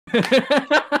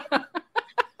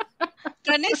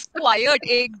Pranay quite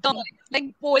एकदम, like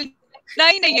बोलना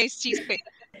ही नहीं है इस चीज पे.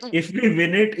 If we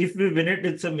win it,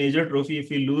 it's a major trophy. If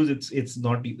we lose, it's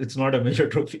not a major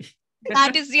trophy.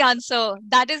 That is the answer.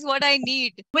 That is what I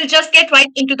need. We'll just get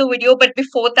right into the video. But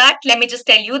before that, let me just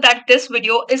tell you that this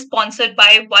video is sponsored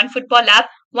by One Football app.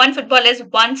 One Football is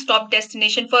one-stop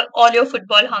destination for all your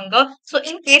football hunger. So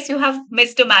in case you have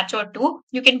missed a match or two,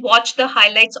 you can watch the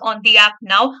highlights on the app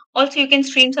now. Also, you can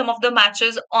stream some of the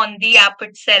matches on the app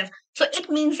itself. So it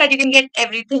means that you can get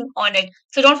everything on it.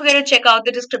 So don't forget to check out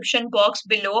the description box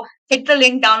below. Hit the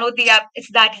link, download the app.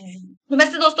 It's that easy.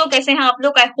 नमस्ते दोस्तों, कैसे हैं आप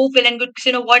लोग? I hope well and good.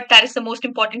 You know what? That is the most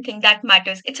important thing that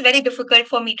matters. It's very difficult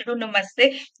for me to do नमस्ते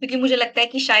क्योंकि मुझे लगता है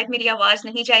कि शायद मेरी आवाज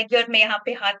नहीं जाएगी और मैं यहाँ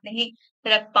पे हाथ नहीं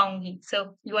रख पाऊंगी. So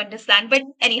you understand, but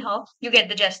anyhow you get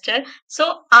the gesture. So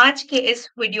आज के इस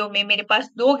वीडियो में मेरे पास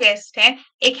दो गेस्ट हैं.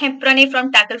 एक है Pranay from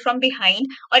tackle from behind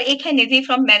और एक है निधि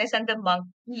from menace and the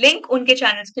monk. Link उनके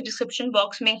चैनल्स के डिस्क्रिप्शन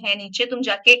बॉक्स में है नीचे. तुम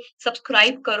जाके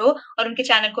सब्सक्राइब करो और उनके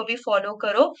चैनल को भी फॉलो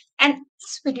करो. एंड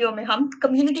इस वीडियो में हम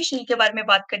कम्युनिटी शील्ड के बारे में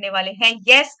बात करने वाले हैं.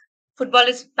 Yes, football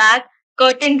is back.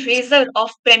 Curtain raiser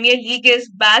of premiere league is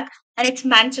back and it's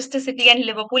Manchester city and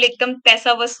Liverpool. एकदम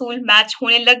पैसा वसूल मैच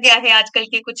होने लग गया है आजकल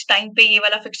के कुछ टाइम पे ये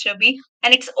वाला फिक्सचर भी.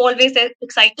 And it's always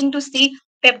exciting to C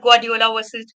Pep Guardiola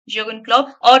versus Jurgen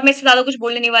Klopp. और मैं इससे ज्यादा कुछ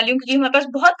बोलने नहीं वाली हूँ क्योंकि हमारे पास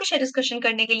बहुत कुछ है डिस्कशन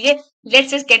करने के लिए.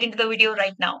 Let's just get into the video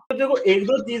right now. देखो, एक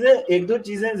दो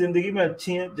चीजें जिंदगी में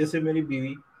अच्छी हैं, जैसे मेरी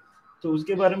बीवी, तो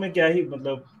उसके बारे में क्या ही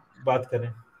मतलब बात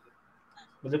करें.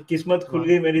 मतलब किस्मत खुल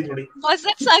गई मेरी थोड़ी. Was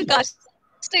that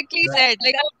sarcastically said?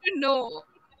 Like I don't know.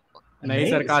 नहीं,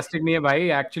 सरकास्टिक नहीं है भाई,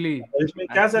 एक्चुअली. इसमें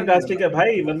क्या सरकास्टिक है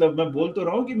भाई? मतलब मैं बोल तो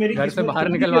रहा हूँ कि मेरी घर से बाहर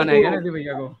निकलवाना है क्या निधि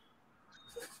भैया को?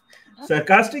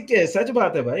 सरकास्टिक क्या है? सच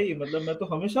बात है भाई. मतलब मैं तो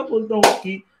हमेशा बोलता हूँ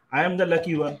कि I am the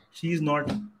lucky one, she is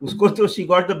not. उसको तो she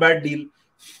got the bad deal.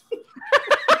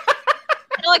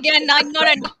 No, again, I'm not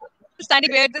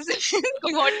understanding where this is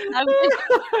going on.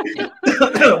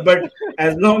 But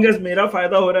as long as मेरा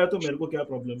फायदा हो रहा है तो मेरे को क्या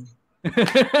प्रॉब्लम है?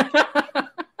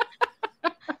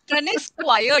 प्रणय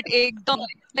क्वाइट एकदम,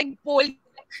 लाइक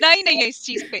बोलना ही नहीं है इस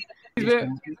चीज पे.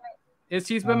 इस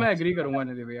चीज पे मैं एग्री करूंगा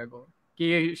निधि भैया को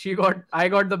कि I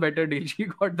got the better deal, she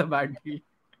got the bad deal.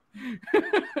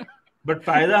 But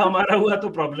फायदा हमारा हुआ तो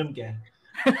प्रॉब्लम क्या है?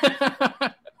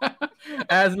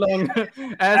 as long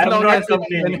as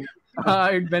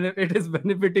it is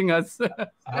benefiting us.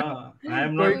 I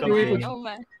am not complaining. Oh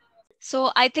man.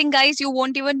 So I think guys you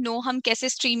won't even know हम कैसे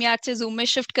StreamYard से Zoom में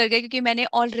शिफ्ट कर गए क्योंकि मैंने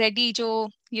ऑलरेडी जो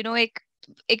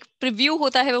एक प्रीव्यू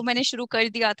होता है वो मैंने शुरू कर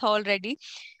दिया था already.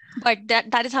 But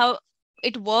that is how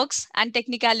it works. And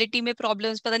technicality में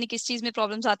problems, पता नहीं किस चीज में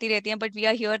problems आती रहती हैं. But we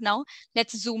are here now.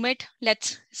 Let's zoom it.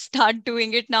 Let's start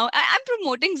doing it now. I'm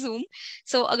promoting Zoom.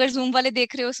 So अगर Zoom वाले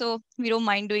देख रहे हो, so we don't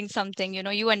mind doing something.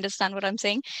 You understand what I'm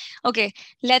saying. Okay,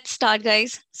 let's start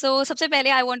guys. So सबसे पहले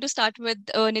I want to start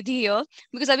with Nidhi here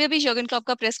because अभी Jurgen Klopp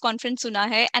का press conference सुना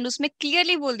है and उसमें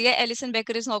clearly बोल दिया Alisson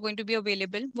Becker is not going to be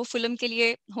available. वो Fulham के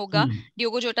लिए होगा.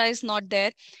 Diogo Jota is not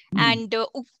there. And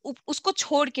उसको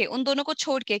छोड़ के, उन दोनों को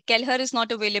छोड़ के Kelleher is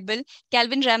not available.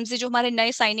 Calvin Ramsey जो हमारे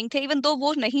नए साइनिंग थे, even though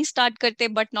वो नहीं स्टार्ट करते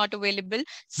but not available.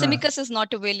 Tsimikas is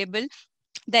not available.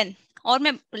 Then और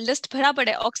मैं लिस्ट भरा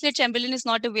पड़ा है. Oxlade Chamberlain is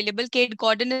not available. Kate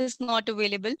Gordon is not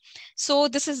available. So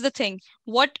this is the thing.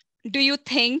 What do you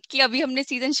think कि अभी हमने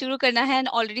सीजन शुरू करना है and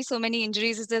already so many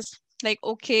injuries? Is this like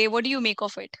okay? What do you make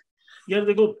of it? यार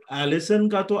देखो, Allison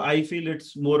का तो I feel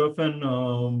it's more of an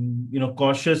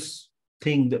cautious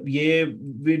thing. ये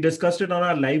we discussed it on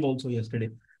our live also yesterday.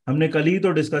 हमने कल ही तो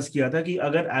discuss किया था कि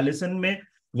अगर एलिसन में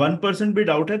 1% भी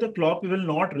डाउट है तो Klopp will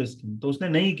not risk him. तो उसने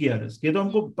नहीं किया रिस्क. ये तो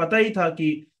हमको पता ही था कि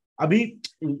अभी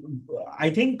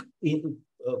आई थिंक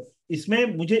इसमें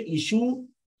मुझे इशू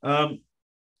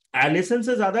एलिसन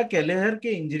से ज्यादा केलेहर के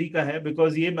इंजरी का है.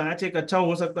 बिकॉज ये मैच एक अच्छा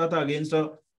हो सकता था against a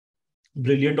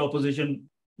brilliant opposition.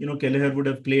 Kelleher would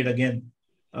have played again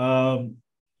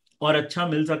और अच्छा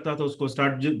मिल सकता था उसको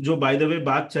स्टार्ट. जो बाय द वे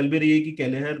बात चल भी रही है कि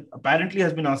Kelleher apparently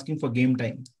has been asking for game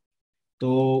time,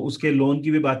 तो उसके लोन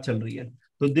की भी बात चल रही है.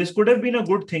 तो this could have been a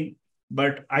good thing,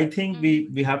 but I think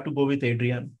we have to go with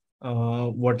Adrian.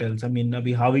 What else? I mean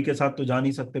अभी हावी के साथ तो जा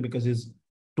नहीं सकते because is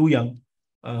to young.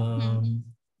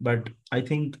 But I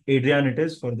think Adrian it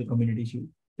is for the community shield.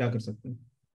 क्या कर सकते हैं?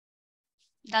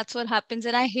 That's what happens,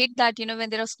 and I hate that when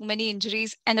there are so many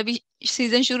injuries and abhi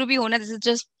season shuru bhi hona. This is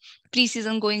just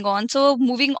pre-season going on. So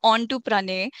moving on to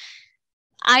Pranay,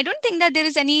 I don't think that there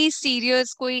is any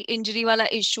serious koi injury wala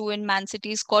issue in Man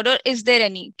City squad, or is there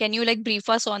any? Can you like brief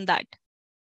us on that?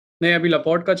 नहीं, अभी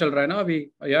Laporte का चल रहा है ना अभी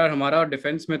यार. हमारा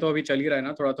डिफेंस में तो अभी चल ही रहा है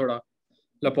ना थोड़ा थोड़ा.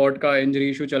 लपोर्ट का इंजरी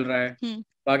इशू चल रहा है। हम्म।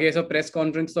 बाकी ऐसा प्रेस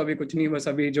कॉन्फ्रेंस तो अभी कुछ नहीं, बस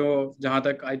अभी जो जहां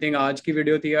तक आई थिंक आज की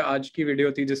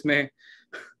वीडियो थी जिसमें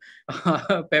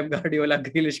पेप गार्डियोला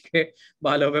ग्रिलिश के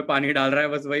बालों पे पानी डाल रहा है,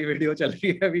 बस वही वीडियो चल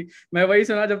रही है अभी। मैं वही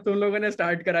सुना जब तुम लोगों ने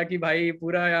स्टार्ट करा कि भाई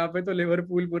पूरा यहाँ पे तो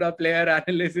लिवरपूल पूरा प्लेयर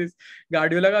एनालिसिस,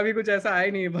 गार्डियोला का भी कुछ ऐसा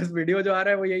आया नहीं, बस वीडियो जो आ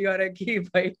रहा है वो यही आ रहा है कि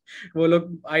भाई वो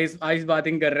लोग आइस आइस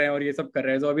बाथिंग कर रहे हैं और ये सब कर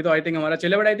रहे हैं। तो अभी तो आई थिंक हमारा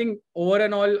चले, but I think over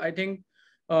and all I think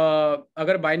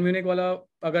अगर बायर्न म्यूनिख वाला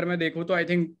अगर मैं देखूँ तो आई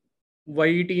थिंक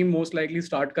वही टीम मोस्ट लाइकली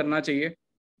स्टार्ट करना चाहिए।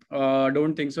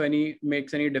 Don't think so any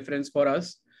makes any difference for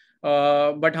us.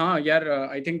 But हाँ यार,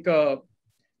 आई थिंक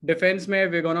डिफेंस में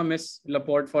we gonna miss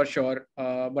Laporte for sure,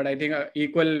 but I think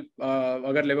equal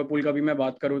अगर लिवरपूल का भी मैं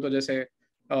बात करूँ तो जैसे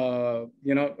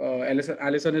you know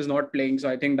Allison is not playing, so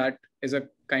I think that is a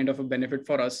kind of a benefit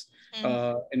for us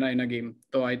in a game.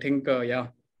 तो I think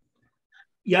या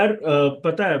यार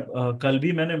पता है कल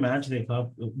भी मैंने मैच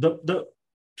देखा। The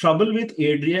trouble with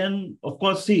Adrian, of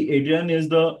course, see, Adrian is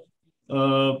the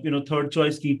third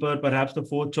choice keeper, perhaps the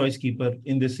fourth choice keeper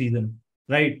in this season,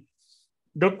 right?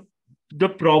 The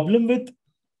problem with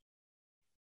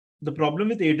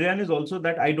Adrian is also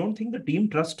that I don't think the team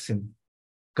trusts him.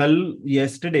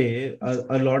 Yesterday,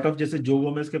 a lot of जैसे जो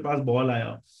Gomez के पास ball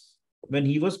आया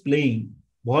when he was playing,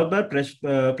 बहुत बार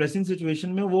pressing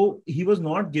situation में वो he was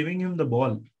not giving him the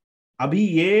ball. अभी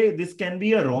ये this can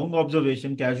be a wrong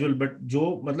observation casual, but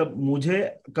जो मतलब मुझे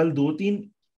कल 2-3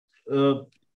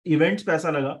 इवेंट्स पे ऐसा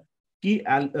लगा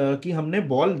कि हमने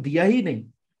बॉल दिया ही नहीं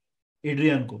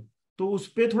एड्रियन को, तो उस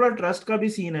पे थोड़ा ट्रस्ट का भी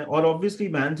सीन है। और ऑब्वियसली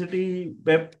मैन सिटी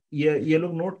पेप ये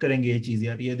लोग नोट करेंगे ये चीज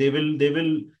यार, ये they will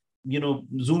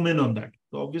zoom in on that.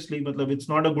 तो ऑब्वियसली मतलब it's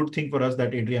not a good thing for us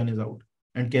that Adrian is out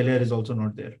and Keller is also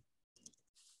not there.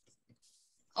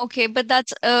 Okay, but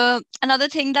that's another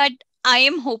thing that I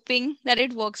am hoping that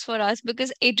it works for us,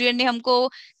 because Adrian ने हमको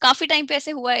काफी time पे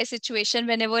ऐसे हुआ है situation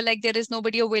whenever like there is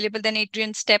nobody available, then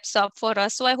Adrian steps up for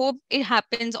us. So I hope it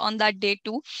happens on that day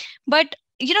too. But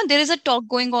there is a talk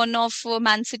going on of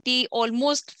Man City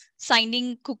almost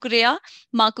signing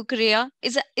Marc Cucurella.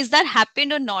 Is that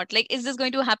happened or not? Like, is this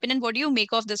going to happen, and what do you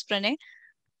make of this, Pranay?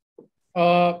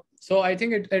 So I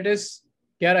think it is,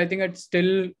 yeah, I think it's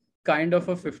still kind of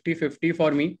a 50-50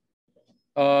 for me.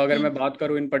 अगर मैं बात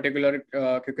करूँ in particular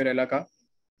Cucurella का,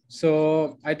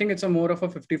 so I think it's a more of a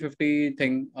 50-50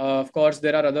 thing. Of course,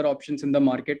 there are other options in the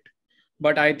market,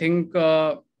 but I think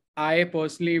I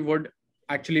personally would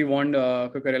actually want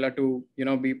Cucurella to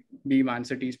be Man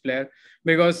City's player,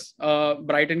 because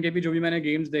Brighton के भी जो भी मैंने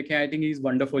games देखे, I think he's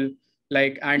wonderful.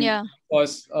 Like, and Yeah. of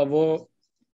course वो,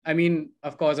 I mean,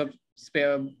 of course अब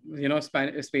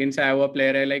Spain से आया हुआ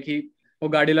प्लेयर है, लाइक वो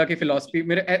गार्डियोला की फिलॉसफी,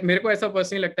 मेरे को ऐसा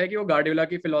पर्सनली लगता है कि वो गार्डियोला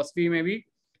की फिलॉसफी में भी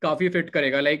काफी फिट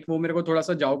करेगा। लाइक वो मेरे को थोड़ा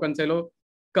सा जाओ कैंसेलो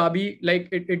का भी, लाइक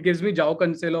इट गिव्स मी जाओ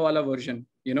कैंसेलो वाला version,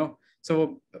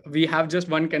 so we have just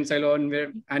one Cancelo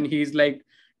and he is like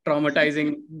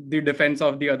traumatizing the defense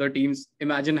of the other teams.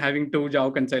 Imagine having two Jao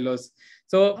Cancelos.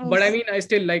 So, but I mean, I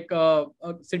still like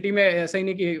City में ऐसा ही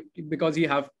नहीं कि because he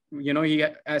have, he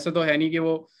ऐसा तो है नहीं कि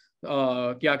वो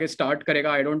कि आके स्टार्ट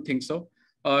करेगा, आई डोंट थिंक सो,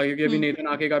 क्योंकि अभी नेथन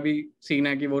आके का भी सीन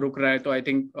है कि वो रुक रहा है, तो आई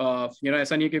थिंक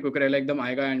ऐसा नहीं है कि कुकरेला एकदम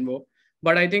आएगा एंड वो,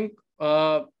 but I think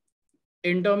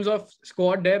in terms of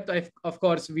squad depth, of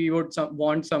course we would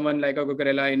want someone like a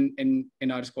Cucurella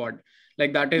in our squad.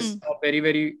 Like that is a very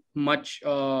very much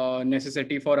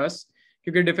necessity for us,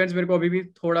 क्योंकि defence मेरे को अभी भी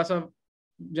थोड़ा सा,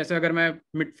 जैसे अगर मैं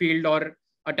मिडफील्ड और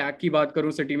अटैक की बात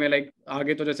करूं सिटी में, लाइक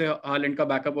आगे तो जैसे हालैंड का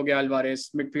बैकअप हो गया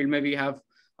अल्वारेस, मिडफील्ड में we have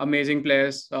amazing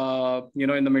players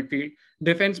in the midfield.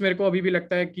 Defence मेरे को अभी भी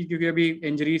लगता है कि क्योंकि अभी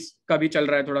इंजरीज का भी चल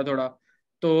रहा है थोड़ा थोड़ा,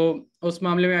 तो उस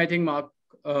मामले में I think mark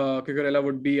Cucurella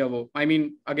would be a wo. I mean,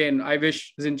 again, I wish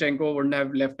Zinchenko wouldn't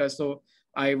have left us, so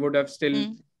I would have still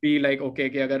be like, okay,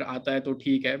 कि अगर आता है तो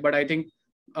ठीक है, but I think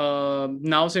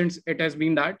now since it has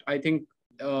been that, I think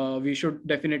we should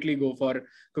definitely go for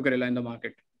Cucurella in the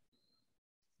market.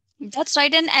 That's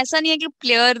right, and ऐसा नहीं है कि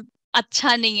प्लेयर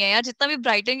अच्छा नहीं है यार, जितना भी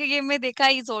ब्राइटन के गेम में देखा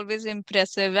है, इज ऑलवेज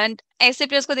इम्प्रेसिव, एंड ऐसे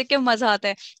प्लेयर्स को देख के मजा आता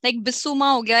है। लाइक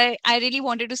बिस्सूमा हो गया, I really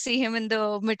wanted to see him in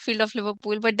the midfield of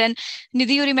Liverpool, but then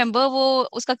Nidhi, you remember वो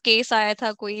उसका केस आया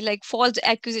था, कोई लाइक फॉल्स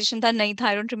एक्यूजेशन था, नहीं था,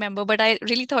 I don't remember, but I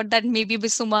really thought that may be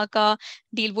बिस्सूमा का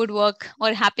डील वुड वर्क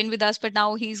और happen with us, but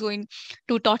now he is going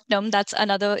to Tottenham, that's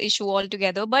another issue all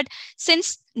together. But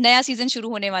since नया season शुरू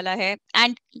होने वाला है,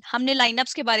 and हमने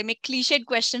line-ups के बारे में क्लीशेड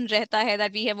क्वेश्चन रहता है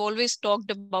that we have always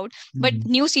talked about, but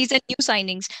new season, new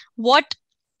signings, what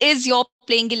is your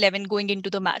playing 11 going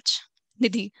into the match,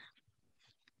 Nidhi?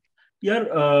 Yeah,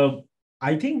 I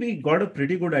think we got a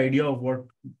pretty good idea of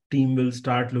what team will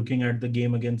start looking at the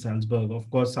game against Salzburg. Of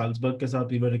course, Salzburg के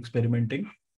साथ we were experimenting,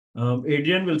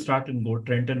 Adrian will start in goal.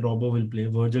 Trent and Robbo will play.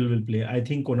 Virgil will play. I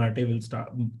think Konate will start.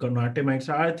 Konate might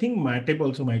start. I think Matip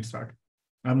also might start.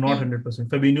 I'm not 100%.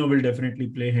 Fabinho will definitely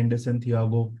play. Henderson,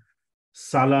 Thiago,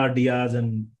 Salah, Diaz,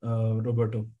 and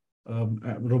Roberto.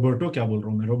 Roberto, क्या बोल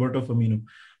रहा हूँ मैं? Roberto Firmino.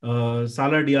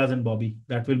 Salah, Diaz, and Bobby.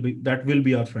 That will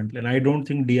be our front line. I don't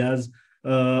think Diaz.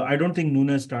 I don't think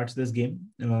Nunes starts this game.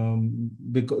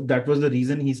 Because that was the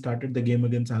reason he started the game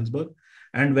against Salzburg.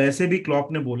 And वैसे भी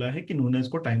Klopp ने बोला है कि Nunes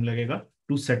को time लगेगा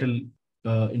to settle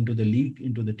into the league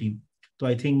into the team. तो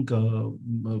I think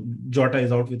जोटा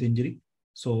is out with injury,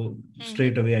 so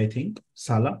straight away I think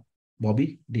साला, Bobby,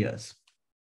 Diaz.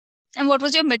 And what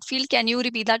was your midfield? Can you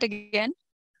repeat that again?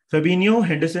 Fabinho,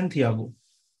 Henderson, Thiago.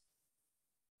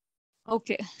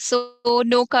 Okay, so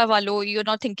no Carvalho. You're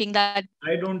not thinking that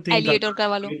I don't think Elliot or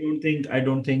Carvalho. I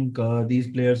don't think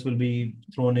these players will be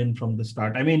thrown in from the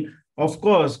start. I mean, of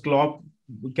course, Klopp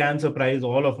can surprise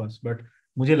all of us, but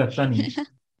मुझे लगता नहीं.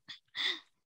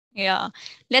 Yeah,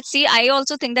 let's see. I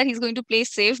also think that he's going to play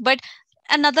safe. But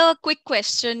another quick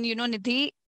question, Nidhi.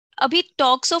 Abhi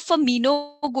talks of Firmino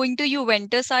going to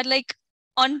Juventus are like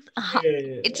on.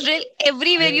 It's real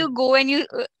everywhere you go and you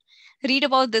read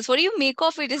about this. What do you make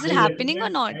of it? Is it happening or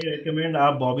not? I recommend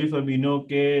आप Bobby Firmino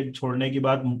के छोड़ने की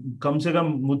बात कम से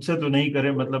कम मुझसे तो नहीं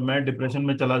करें. मतलब मैं डिप्रेशन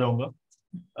में चला जाऊंगा.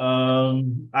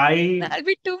 That'll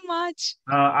be too much.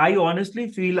 I honestly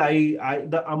feel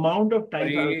the amount of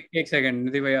time. एक सेकंड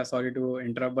निधि भैया, sorry to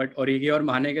interrupt, but ओरिगी और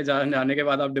माने के जाने के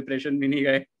बाद आप डिप्रेशन में नहीं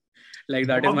गए? Like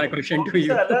that is my question to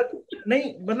you.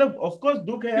 नहीं, मतलब of course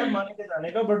दुख है यार माने के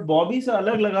जाने का, but बॉबी से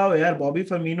अलग लगाव है यार. Bobby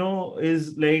Firmino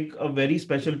is like a very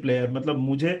special player. मतलब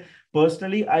मुझे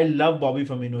personally I love Bobby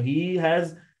Firmino. He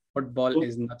has. Football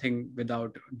is nothing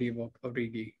without Divock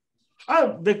Origi.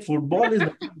 The football is.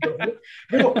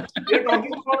 We're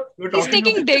talking about. He's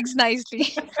taking digs nicely.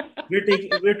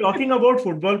 We're talking about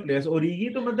football players.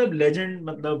 Origi तो मतलब legend,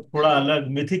 मतलब थोड़ा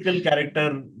अलग mythical character,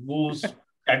 वो उस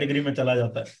category में चला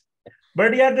जाता है.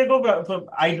 But yeah, देखो,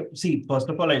 I see. First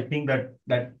of all, I think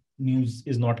that news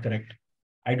is not correct.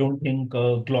 I don't think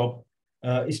Klopp,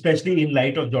 especially in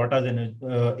light of Jota's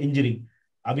injury,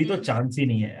 अभी तो chance ही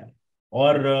नहीं है यार.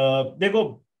 और देखो,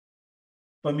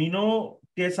 फर्मिनो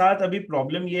के साथ अभी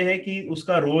प्रॉब्लम ये है कि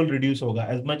उसका रोल रिड्यूस होगा.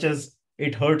 As much as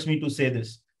it hurts me to से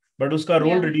दिस, बट उसका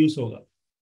रोल रिड्यूस होगा.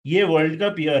 ये वर्ल्ड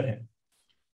कप ईयर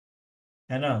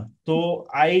है ना. तो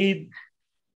I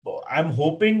am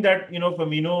hoping that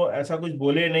Firmino ऐसा कुछ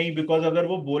बोले नहीं, बिकॉज अगर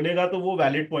वो बोलेगा तो वो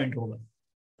वैलिड पॉइंट होगा.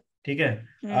 ठीक है,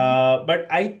 but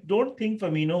I don't think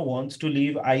Firmino wants to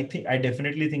leave. I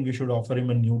definitely think we should offer him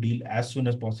a new deal as soon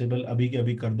as possible. अभी के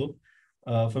अभी कर दो.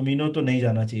 फर्मिनो तो नहीं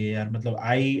जाना चाहिए यार. मतलब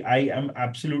I am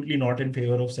absolutely not in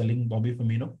favour of selling Bobby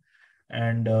Firmino,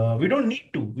 and we don't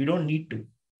need to.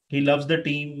 He loves the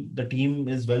team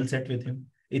is well set with him.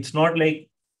 It's not like,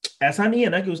 ऐसा नहीं है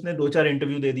ना कि उसने 2-4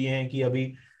 इंटरव्यू दे दिए हैं कि अभी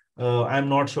I am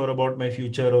not sure about my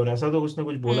future, और ऐसा तो उसने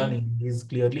कुछ बोला नहीं. He is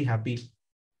clearly happy.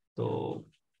 तो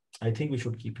I think we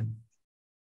should keep him.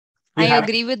 I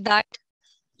agree with that.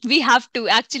 We have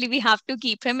to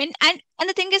keep him in. And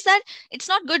the thing is that it's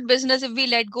not good business if we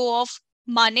let go of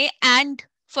Mane and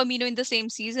Firmino in the same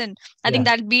season. I think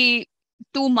that'll be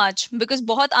too much, because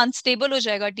बहुत unstable हो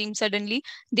जाएगा team suddenly.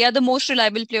 They are the most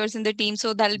reliable players in the team,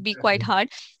 so that'll be quite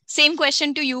hard. Same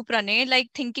question to you, Pranay.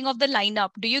 Like, thinking of the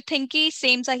lineup, do you think कि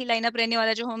same सा ही lineup रहने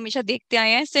वाला जो हम हमेशा देखते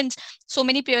आए हैं since so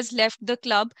many players left the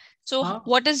club? So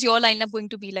what is your lineup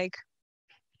going to be like?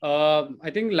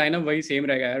 I think lineup वही same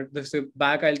रहेगा यार. This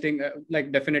back I'll think like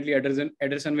definitely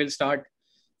Ederson will start.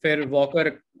 फिर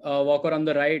Walker on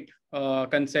the right,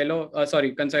 Cancelo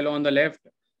on the left.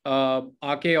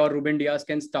 Ake और Ruben Diaz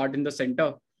can start in the center.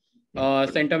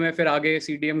 Center में फिर आगे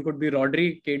CDM could be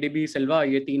Rodri, KDB, Silva.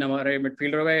 ये 3 हमारे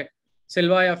midfielder हो गए.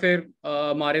 Silva या फिर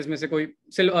मारेज में से कोई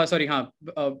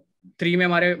 3 में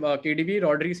हमारे KDB,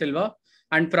 Rodri, Silva.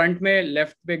 And front में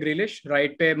left पे Grealish,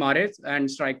 right पे Mahrez, and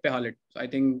strike पे Haaland. So I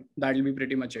think that will be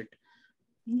pretty much it.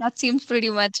 That seems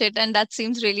pretty much it, and that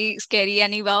seems really scary.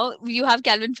 And wow, you have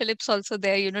Calvin Phillips also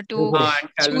there, to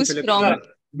choose from.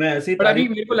 But अभी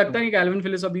मेरे को लगता नहीं Calvin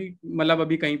Phillips अभी मतलब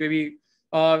अभी कहीं पे भी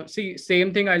see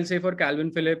same thing I'll say for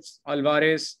Calvin Phillips,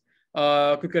 Alvarez,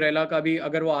 Cucurella का भी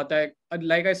अगर वो आता है,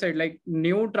 like I said, like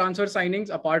new transfer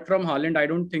signings apart from Haaland, I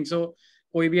don't think so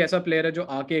कोई भी ऐसा प्लेयर है जो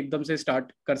आके एकदम से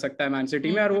स्टार्ट कर सकता है मैन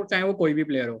सिटी में, और वो चाहे वो कोई भी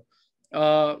प्लेयर हो.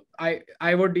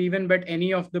 I would even bat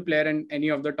any of the player in any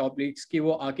of the top leagues कि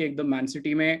वो आके एकदम मैन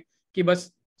सिटी में, कि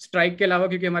बस स्ट्राइक के अलावा,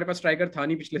 क्योंकि हमारे पास स्ट्राइकर था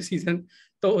नहीं पिछले सीजन,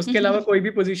 तो उसके अलावा कोई भी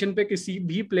पोजीशन पे किसी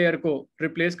भी प्लेयर को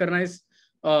रिप्लेस करना is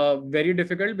very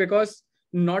difficult, because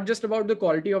not just about the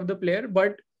quality of the player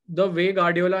but the way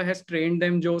Guardiola has trained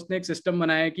them. जो उसने एक सिस्टम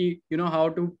बनाया है कि how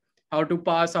to how to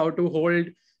pass, how to hold,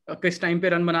 किस टाइम पे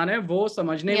रन बनाना है, वो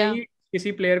समझने में ही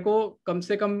किसी प्लेयर को कम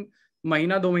से कम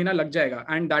महीना 2 महीना लग जाएगा.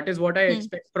 And that is what I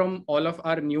expect from all of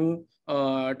our new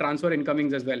transfer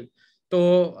इनकमिंग्स as well. तो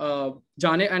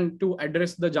जाने एंड टू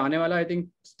एड्रेस द जाने वाला, आई थिंक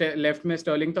लेफ्ट में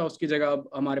स्टर्लिंग था, उसकी जगह अब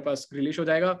हमारे पास ग्रिलिश हो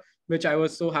जाएगा, which I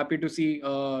was so happy to see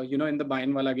in the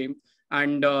Bayern वाला game.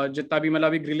 And जितना भी मतलब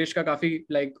अभी ग्रिलिश का काफी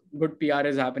like good PR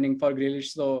is happening for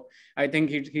Grealish, so I think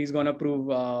he's gonna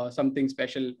prove something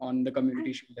special on the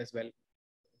Community Shield as well.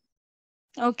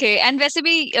 Okay, and वैसे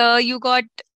भी you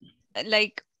got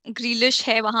like Grealish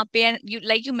है वहाँ पे, and you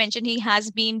like you mentioned he has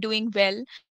been doing well,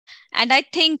 and I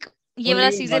think ये वाला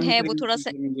season है वो थोड़ा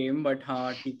सा गेम, बट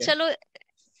हाँ ठीक है. चलो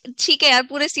ठीक है यार,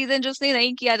 पूरे सीजन जो उसने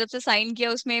नहीं किया जब से साइन किया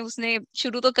उसमें उसने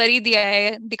शुरू तो कर ही दिया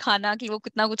है दिखाना कि वो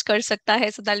कितना कुछ कर सकता है,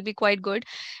 so that B quite good.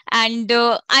 And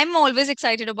I am always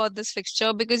excited about this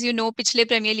fixture because पिछले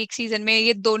प्रीमियर लीग सीजन में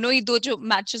ये दो जो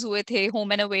मैचेस हुए थे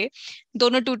होम एंड अवे,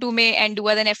 दोनों 2-2 में एंड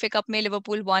हुआ. देन FA कप में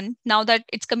Liverpool one. Now that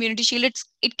it's community shield,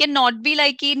 it can not be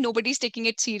like कि nobody is taking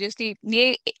it seriously,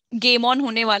 ये गेम ऑन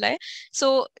होने वाला है.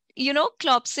 सो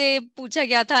क्लॉप से पूछा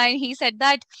गया था and he said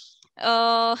that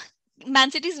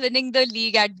Man City is winning the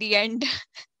league at the end.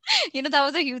 That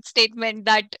was a huge statement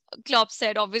that Klopp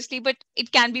said, obviously, but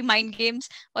it can be mind games.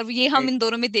 और ये हम इन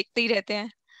दोनों में देखते ही रहते हैं.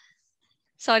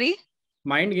 Sorry?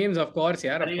 Mind games, of course,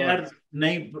 यार. अरे यार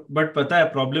नहीं, बट पता है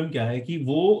प्रॉब्लम क्या है कि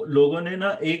वो लोगों ने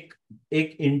ना एक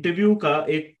इंटरव्यू का,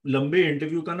 एक लंबे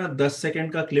इंटरव्यू का ना 10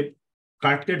 सेकंड का क्लिप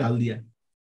काट के डाल दिया है.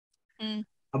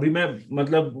 अभी मैं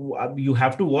मतलब you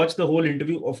have to watch the whole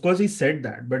interview. Of course he said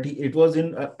that, but it was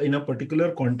in a particular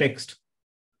context,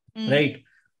 right?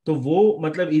 तो वो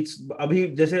मतलब अभी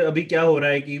जैसे अभी क्या हो रहा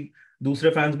है कि दूसरे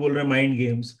फैंस बोल रहे हैं mind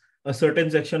games, a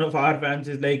certain section of our fans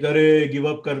is like अरे गिव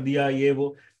अप कर दिया ये वो.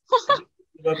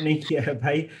 गिव अप नहीं किया है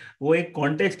भाई, वो एक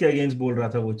कॉन्टेक्स्ट के अगेंस्ट बोल रहा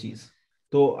था वो चीज.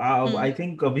 तो आई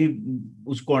थिंक अभी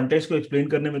उस कॉन्टेक्स्ट को एक्सप्लेन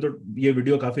करने में तो ये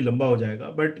वीडियो काफी लंबा हो जाएगा,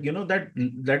 but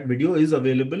that video is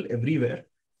available everywhere.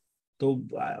 So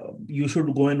you should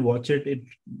go and watch it.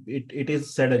 It is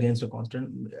said against a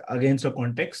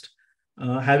context.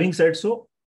 Having said so,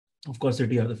 of course,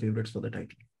 City are the favorites for the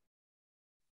title.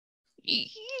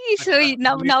 So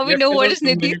now we know what is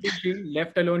Nidhi.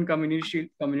 Left alone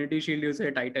Community Shield, you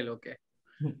say title, okay?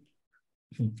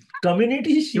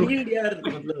 Community Shield, yaar,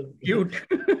 matlab cute.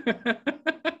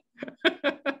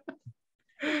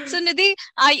 So Nidhi,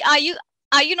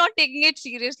 are you not taking it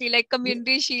seriously, like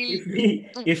Community Shield?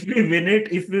 If we win it,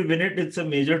 it's a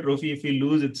major trophy. If we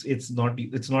lose, it's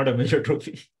not a major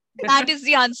trophy. That is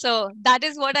the answer. That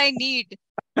is what I need.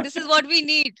 This is what we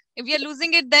need. If we are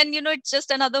losing it, then it's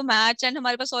just another match, and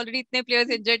हमारे पास already इतने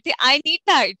players injured थे. I need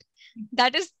that.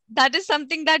 That is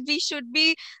something that we should be,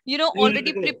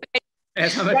 already prepared.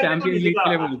 ऐसा मैं champions league के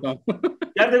लिए बोलता हूँ.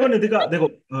 यार देखो नितिका, देखो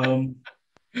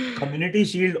कम्युनिटी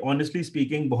शील्ड ऑनेस्टली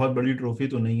स्पीकिंग बहुत बड़ी ट्रॉफी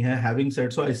तो नहीं है. Having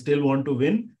said so, I still want to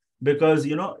win because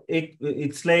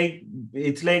it's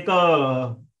like a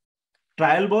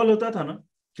trial ball होता था ना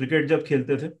क्रिकेट जब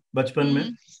खेलते थे बचपन में,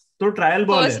 तो ट्रायल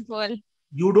बॉल है.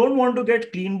 You don't want to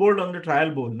get clean bowled on the trial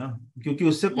ball ना, क्योंकि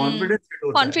उससे कॉन्फिडेंस हिट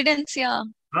होता है. कॉन्फिडेंस, या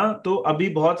हाँ. तो अभी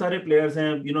बहुत सारे प्लेयर्स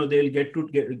हैं, they will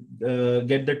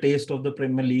get the test of the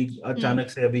premiere league अचानक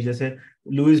से. अभी जैसे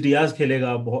लुइस डियाज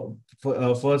खेलेगा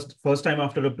first time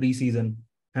after a pre season,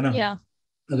 है ना.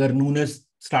 अगर नूनेस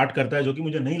स्टार्ट करता है, जो कि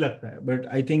मुझे नहीं लगता है, but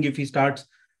I think if he starts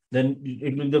then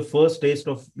it will be the first taste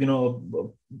of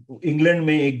England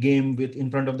में एक game with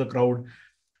in front of the crowd.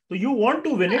 So you want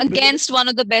to win it against one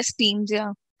of the best teams,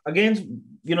 against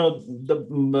the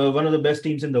one of the best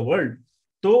teams in the world.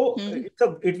 So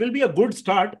it will be a good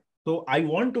start. So I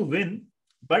want to win,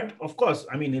 but of course,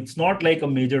 I mean, it's not like a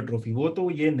major trophy. वो तो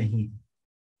ये नहीं.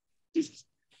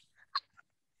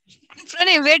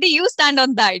 Pranay, where do you stand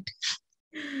on that?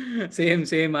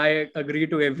 Same. I agree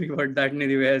to every word that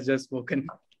Nidhi has just spoken.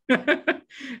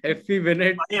 If we win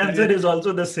it, my answer is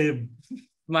also the same.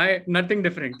 Nothing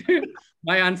different.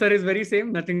 My answer is very same,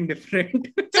 nothing different.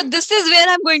 So this is where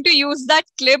I'm going to use that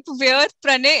clip where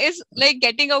Pranay is like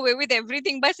getting away with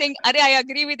everything by saying, "Arey, I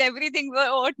agree with everything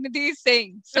what Nidhi is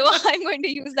saying." So I'm going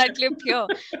to use that clip here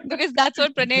because that's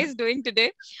what Pranay is doing today.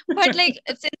 But like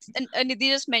since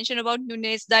Nidhi just mentioned about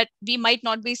Nunes that we might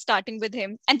not be starting with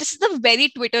him, and this is a very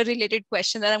Twitter related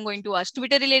question that I'm going to ask.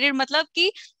 Twitter related मतलब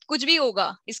कि कुछ भी होगा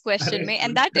इस question में,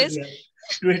 and that is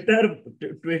Twitter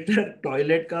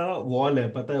toilet का wall है,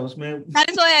 पता है उसमें. That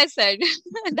is why I said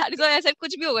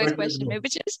कुछ भी होगा इस क्वेश्चन में,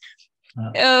 which is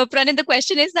Pranay, the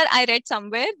question is that I read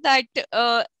somewhere that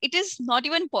it is not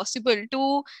even possible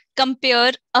to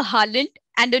compare a Haaland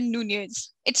and a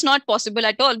Nunez. It's not possible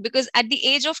at all because at the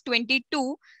age of 22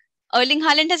 Erling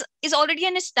Haaland is already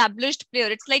an established player.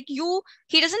 It's like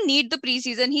he doesn't need the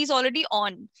preseason. He's already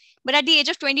on. But at the age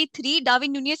of 23,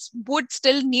 Darwin Núñez would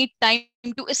still need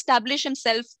time to establish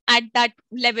himself at that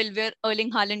level where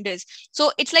Erling Haaland is.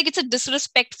 So it's like it's a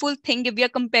disrespectful thing if we are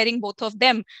comparing both of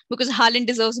them, because Haaland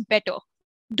deserves better.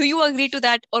 Do you agree to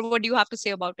that, or what do you have to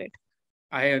say about it?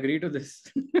 I agree to this.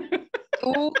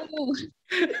 Oh,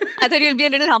 I thought you'll be a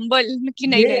little humble. कि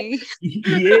नहीं नहीं.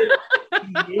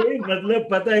 ये मतलब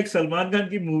पता है, एक सलमान खान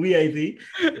की movie आई थी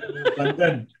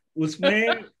बंधन, उसमें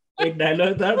एक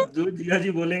डायलॉग था, जो जिया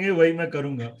जी बोलेंगे वही मैं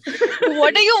करूंगा.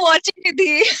 What are you watching,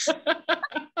 Nidhi?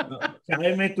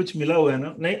 चाय में कुछ मिला हुआ है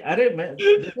ना? नहीं, अरे मैं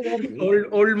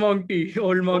old monk tea,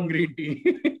 old monk green tea.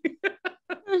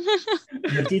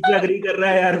 हर चीज पे अग्री कर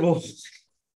रहा है यार वो.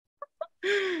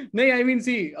 नहीं, I mean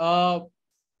see,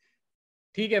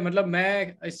 ठीक है, मतलब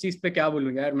मैं इस चीज पे क्या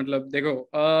बोलूं यार, मतलब देखो,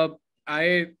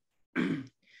 I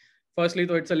firstly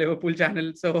तो it's a Liverpool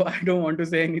channel, so I don't want to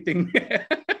say anything.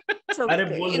 अरे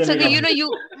बोल It's okay,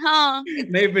 हाँ,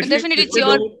 नहीं, definitely it's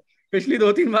your. पिछली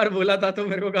 2-3 बार बोला था तो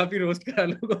मेरे को काफी रोस्ट करा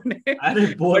लोगों ने. अरे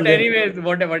बोल. But anyways,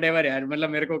 whatever यार, मतलब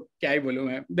मेरे को क्या ही बोलूं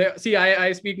मैं. See,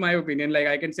 I speak my opinion. Like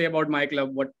I can say about my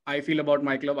club what I feel about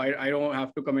my club. I don't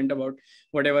have to comment about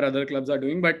whatever other clubs are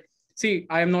doing. But see,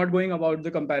 I am not going about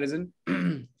the comparison.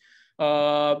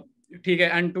 ठीक है,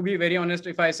 and to be very honest,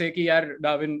 if I से कि यार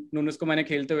Darwin Nunes को मैंने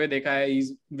खेलते हुए देखा है,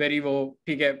 इज वेरी वो,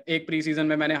 ठीक है, एक प्री सीजन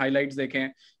में मैंने हाइलाइट्स देखे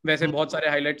हैं, वैसे बहुत सारे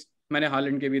हाइलाइट्स मैंने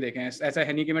हालैंड के भी देखे हैं. ऐसा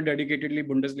है नहीं कि मैं डेडिकेटेडली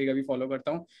बुंडेसलीगा भी फॉलो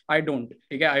करता हूँ, आई डोंट.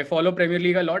 ठीक है, I follow premiere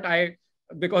league a lot. I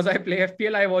because I play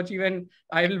FPL, I watch even,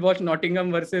 I will watch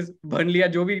Nottingham versus Burnley,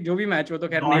 जो भी मैच हो, तो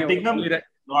खैर नॉटिंगम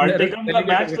का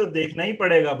मैच तो देखना ही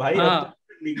पड़ेगा भाई. हाँ,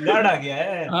 लिंगार्ड आ गया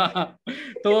है. हाँ,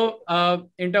 तो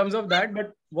in terms of that,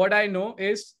 but what I know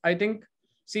is, I think,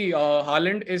 see,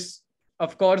 Haaland is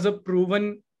of course a proven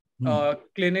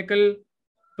clinical,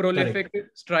 prolific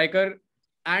striker,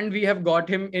 and we have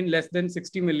got him in less than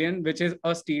 60 million, which is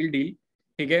a steal deal.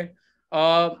 ठीक है,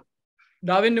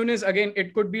 Darwin newness, again,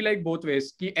 it could be like both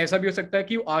ways, कि ऐसा भी हो सकता है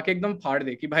कि वो आके एकदम फाड़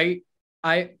दे, कि भाई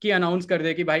कि अनाउंस कर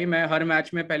दे कि भाई मैं हर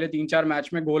मैच में, पहले 3-4 मैच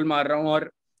में गोल मार रहा हूँ,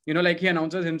 और like he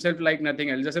announces himself like nothing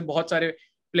else. जैसे बहुत सारे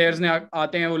प्लेयर्स ने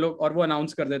आते हैं वो लोग, और वो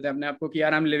अनाउंस कर देते हैं अपने आप को कि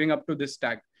यार I am living up to this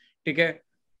tag. ठीक है,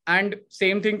 and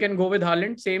same thing can go with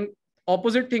Holland, same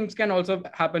opposite things can also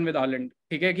happen with Holland.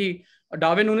 ठीक है, कि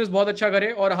डार्विन नूनेस बहुत अच्छा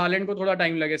करे और हालैंड को थोड़ा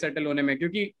टाइम लगे सेटल होने में,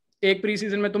 क्योंकि एक प्री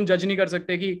सीजन में तुम जज नहीं कर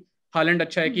सकते कि हालैंड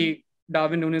अच्छा है कि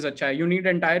डार्विन नूनेस अच्छा है. You need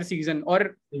entire season.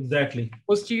 और एग्जैक्टली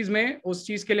उस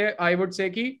चीज के लिए आई वुड से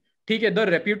कि ठीक है, the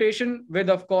reputation with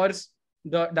of course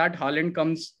that Haaland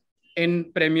comes in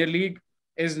Premier League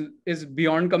is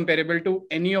beyond comparable to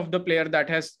any of the player that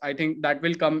has, I think, that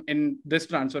will come in this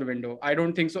transfer window. I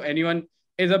don't think so anyone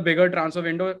is a bigger transfer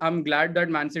window. I'm glad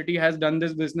that Man City has done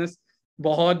this business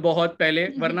बहुत पहले,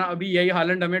 वरना अभी यही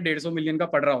Holland हमें 150 million का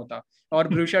पड़ रहा होता, और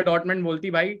ब्रूसिया डॉर्टमंड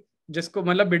बोलती भाई, जिसको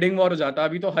मतलब बिडिंग वॉर हो जाता.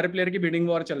 अभी तो हर प्लेयर की बिडिंग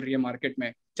वॉर चल रही है मार्केट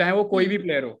में, चाहे वो कोई भी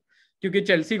प्लेयर हो, क्योंकि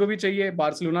चेल्सी को भी चाहिए,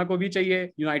 बार्सिलोना को भी चाहिए,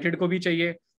 यूनाइटेड को भी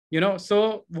चाहिए, so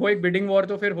वो एक bidding war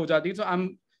तो फिर हो जाती. So I'm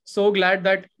so glad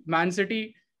that Man City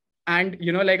and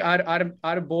like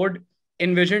our board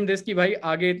envisioned this कि भाई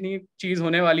आगे इतनी चीज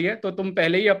होने वाली है, तो तुम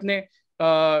पहले ही अपने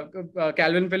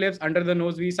Calvin Phillips under the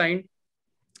nose we signed,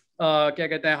 क्या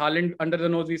कहते हैं, Haaland under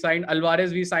the nose we signed,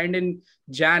 Alvarez we signed in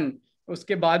Jan.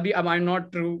 उसके बाद भी, अब I'm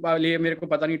not true, ये मेरे को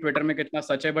पता नहीं ट्विटर में कितना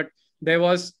सच है, but there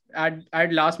was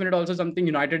at last minute also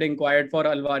something United inquired for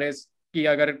Alvarez, कि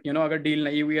अगर अगर डील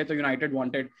नहीं हुई है तो United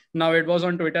wanted. Now it was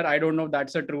on Twitter, I don't know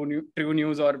that's a true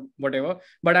news और whatever,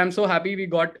 but I am so happy we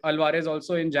got Alvarez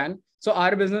also in Jain. So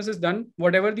our business is done,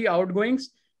 whatever the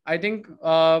आउटगोइंग्स. I think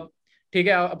ठीक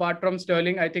है, apart from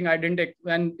Stirling, I think I didn't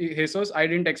and हेसोस, I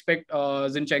didn't expect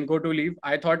जिनचेंको to leave.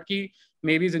 I thought कि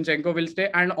may be जिनचेंको will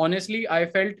stay, and honestly I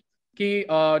felt कि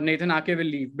Nathan आके will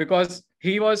leave, because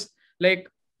he was like,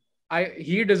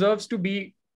 he deserves to be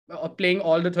playing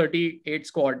all the 38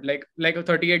 squad, like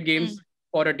 38 games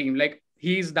for a team. Like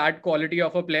he's that quality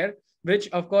of a player, which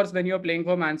of course when you're playing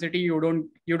for Man City you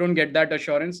don't get that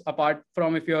assurance, apart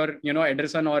from if you're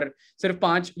Ederson, और सिर्फ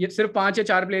 5 या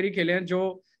 4 player ही खेले हैं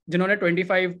जिन्होंने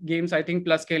 25 games I think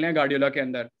plus खेले हैं Guardiola के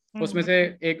अंदर. उसमें से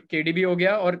एक केडीबी हो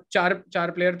गया, और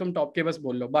चार प्लेयर तुम टॉप के बस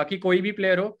बोल लो, बाकी कोई भी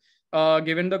प्लेयर हो,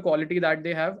 given the quality that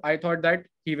they have, I thought that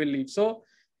he will leave. So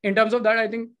in terms of that, I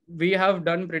think we have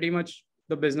done pretty much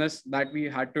the business that we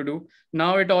had to do. Now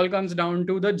it all comes down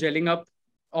to the gelling up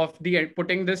of the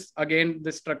putting this again,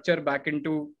 the structure back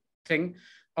into thing.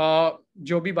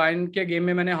 जो भी Bayern के game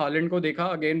में मैंने Holland को देखा,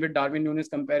 again with Darwin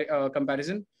Núñez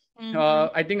comparison,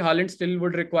 I think Haaland still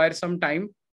would require some time.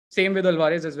 Same with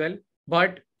Alvarez as well.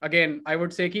 But again, I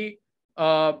would say कि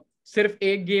सिर्फ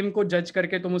एक गेम को जज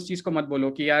करके तुम उस चीज को मत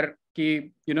बोलो कि यार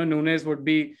कि Nunes would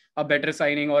be a better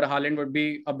signing or Haaland would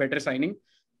be a better signing.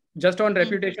 Just on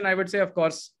reputation, I would say, of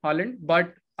course, Haaland,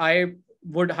 but I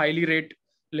would highly rate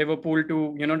Liverpool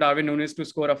to, Darwin Núñez to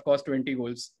score, of course, 20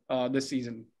 goals this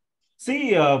season.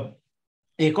 See,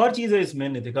 एक और चीज है इसमें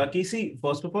नितिका कि see,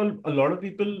 first of all, a lot of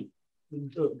people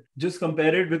just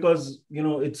compare it because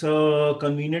it's a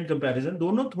convenient comparison.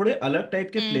 दोनों थोड़े अलग type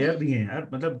के प्लेयर भी हैं यार.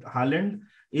 मतलब हालैंड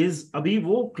अभी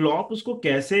वो क्लॉप उसको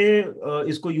कैसे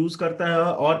इसको यूज करता है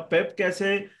और पेप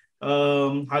कैसे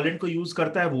हालैंड को यूज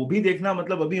करता है वो भी देखना.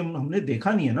 मतलब अभी हमने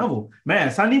देखा नहीं है ना वो. मैं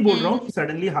ऐसा नहीं बोल रहा हूँ कि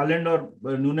सडनली हालैंड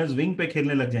और नूनेज विंग पे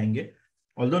खेलने लग जाएंगे,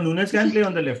 although Nunez can play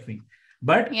on the left wing,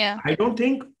 but I don't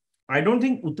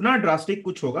think उतना ड्रास्टिक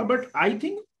कुछ होगा. बट आई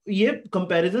थिंक ये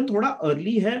कंपैरिजन थोड़ा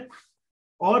अर्ली है.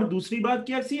 और दूसरी बात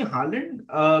क्या, सी Holland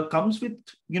comes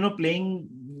with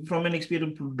playing from an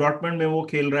experience. Dortmund में वो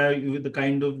खेल रहा है with the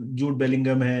kind of Jude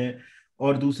Bellingham है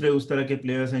और दूसरे उस तरह के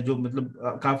प्लेयर्स हैं जो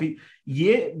मतलब काफी.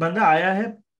 ये बंदा आया है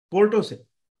पोर्टो से,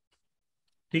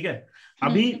 ठीक है.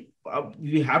 अभी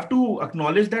we have to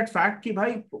acknowledge that fact कि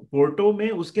भाई पोर्टो में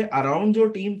उसके अराउंड जो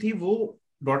टीम थी वो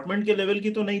डॉर्टमंड के लेवल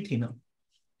की तो नहीं थी ना,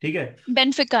 ठीक है.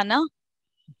 बेनफिका ना,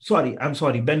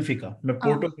 सॉरी बेनफिका, मैं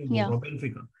पोर्टो की बोल रहा हूँ,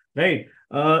 बेनफिका, राइट.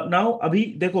 नाउ अभी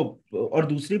देखो, और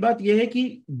दूसरी बात यह है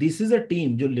कि दिस इज अ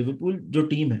टीम, जो लिवरपूल जो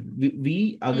टीम है,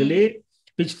 वी अगले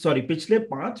पिछले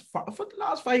for the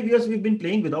last 5 years we've been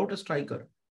playing without a striker.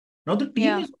 Now the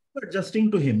team is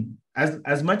adjusting to him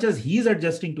as much as he's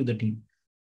adjusting to the team.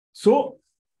 So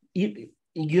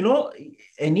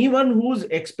anyone who's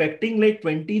expecting like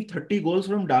 20-30 goals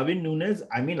from Darwin Núñez,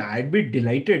 I mean, I'd be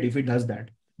delighted if he does that,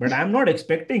 but I'm not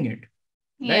expecting it.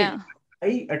 Right?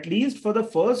 I, at least for the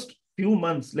first few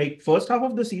months, like first half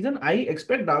of the season, I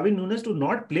expect Darwin Núñez to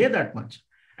not play that much.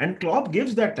 And Klopp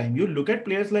gives that time. You look at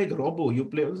players like Robbo,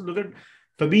 look at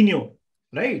Fabinho,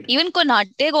 right? Even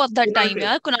Konate got that time,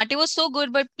 yeah. Konate was so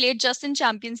good, but played just in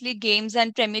Champions League games,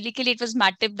 and Premier League it was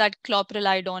Matip that Klopp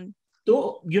relied on.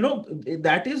 So,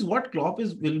 that is what Klopp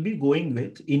will be going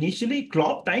with. Initially,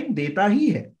 Klopp time देता ही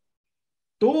है.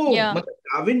 तो मतलब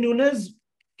Darwin Núñez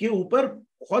के ऊपर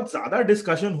बहुत ज्यादा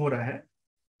discussion हो रहा है.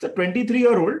 It's a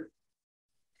 23-year-old.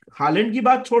 हालैंड की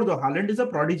बात छोड़ दो. Holland is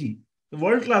a prodigy.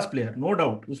 World class player, no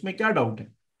doubt, उसमें क्या डाउट है.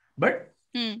 बट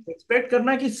एक्सपेक्ट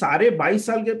करना कि सारे 22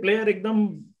 साल के प्लेयर एकदम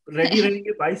रेडी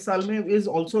रहेंगे 22 साल में इज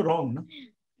आल्सो रॉन्ग ना.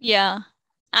 Yeah,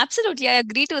 absolutely, I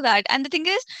agree to that. And the thing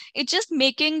is, it's just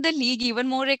making the league even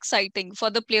more exciting for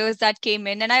the players that came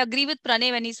in. And I agree with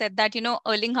Pranay when he said that,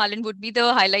 Erling Haaland would be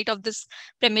the highlight of this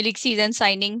Premier League season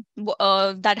signing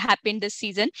that happened this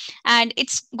season. And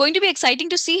it's going to be exciting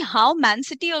to see how Man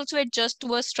City also adjust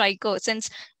to a striker, since,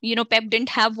 Pep didn't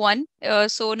have one.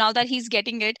 So now that he's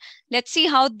getting it, let's see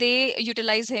how they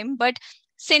utilize him. But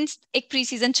since एक pre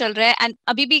season चल रहा है and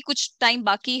अभी भी कुछ time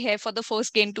बाकी है for the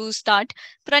first game to start,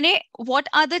 Pranay, what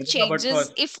are the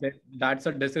changes? If that's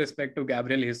a disrespect to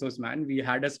Gabriel Jesus, man. We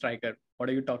had a striker. What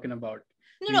are you talking about?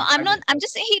 No, I'm not. I'm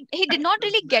just saying he did not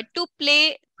really get to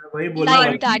play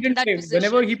like that in that position.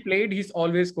 Whenever he played, he's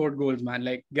always scored goals, man.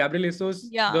 Like Gabriel Jesus,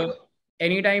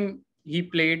 anytime he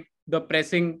played, the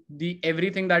pressing, the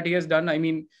everything that he has done. I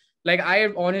mean, like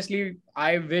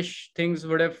I wish things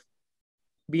would have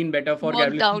been better for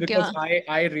Gabriel, because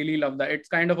I really love that. It's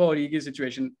kind of a Origi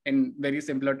situation in very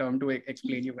simpler term to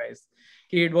explain you guys.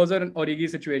 It was an Origi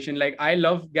situation. Like I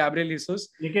love Gabriel Jesus.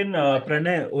 लेकिन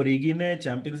प्रणय, ओरिगी ने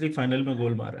champions league final में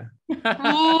गोल मारा है.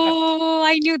 Oh,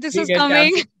 I knew this was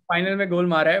coming. Final में गोल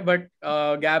मारा है, but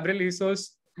Gabriel Jesus,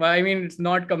 I mean, it's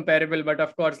not comparable, but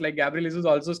of course, like Gabriel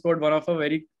Jesus also scored one of a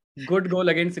very good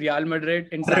goal against Real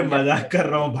Madrid. अरे मजाक कर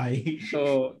रहा हूँ भाई. So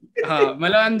हाँ,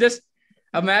 मतलब I'm just,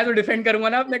 अब मैं तो डिफेंड करूंगा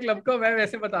ना अपने क्लब को. मैं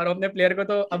वैसे बता रहा हूँ अपने प्लेयर को,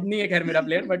 तो अब नहीं है खैर मेरा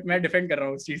प्लेयर, बट मैं डिफेंड कर रहा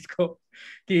हूँ उस चीज को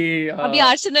कि अभी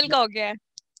आर्सेनल का हो गया है,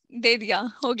 दे दिया,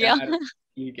 हो गया.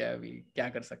 ठीक है, अभी क्या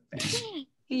कर सकते हैं.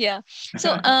 या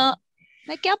सो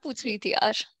मैं क्या पूछ रही थी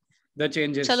यार. The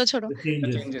changes. चलो छोड़ो. The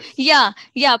changes.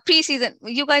 Yeah, pre-season.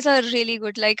 You guys are really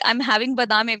good. Like I'm having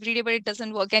badam every day, but it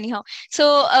doesn't work anyhow. So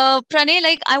Pranay,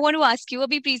 like I want to ask you,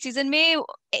 अभी pre-season में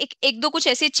एक दो कुछ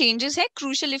ऐसे changes है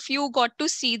crucial if you got to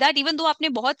see that, even though आपने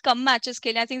बहुत कम matches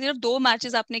खेले हैं, I think सिर्फ 2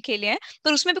 matches आपने खेले हैं,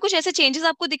 पर उसमें भी कुछ ऐसे changes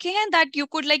आपको दिखे हैं that you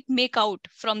could like make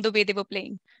out from the way they were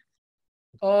playing.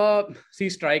 See,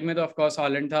 strike में तो of course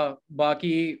Haaland था.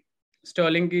 बाकी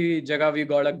Sterling की जगह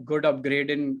we got a good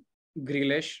upgrade in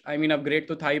Grealish. I mean, upgrade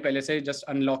तो था ही पहले से, just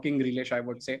unlocking Grealish, I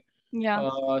would say.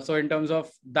 Yeah. So in terms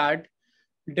of that,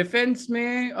 defense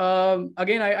में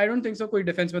again I don't think so कोई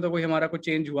defense में तो कोई हमारा कुछ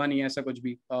change हुआ नहीं है ऐसा कुछ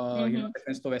भी. You know,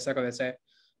 defense तो वैसा का वैसा है.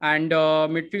 And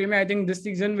midfield में I think this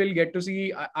season we'll get to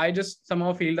see. I just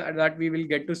somehow feel that we will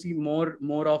get to see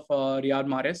more of Riyad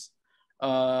Mahrez.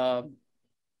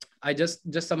 I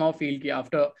just somehow feel कि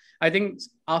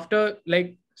after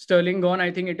like Sterling gone,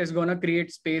 I think it is gonna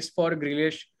create space for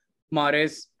Grealish,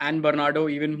 Mahrez and Bernardo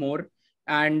even more.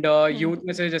 And youth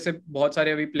में से जैसे बहुत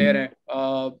सारे अभी player हैं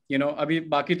अभी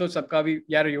बाकी तो सबका भी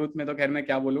यार यूथ में तो खैर मैं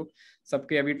क्या बोलूं,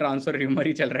 सबके अभी ट्रांसफर र्यूमर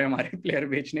ही चल रहे हैं हमारे प्लेयर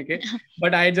बेचने के.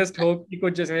 बट आई जस्ट होप कि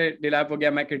कुछ जैसे डिलैप हो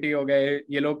गया, मैकेटी हो गए,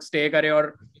 ये लोग स्टे करे.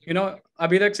 और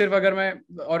अभी तक सिर्फ अगर मैं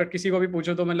और किसी को भी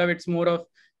पूछूं तो मतलब इट्स मोर ऑफ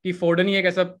कि फोर्डन ही एक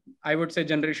ऐसा I would say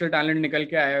generational talent निकल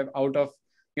के आया out of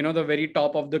the very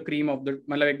top of the cream of the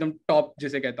मतलब एकदम टॉप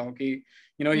जिसे कहता हूँ कि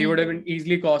he would have been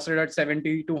easily costed at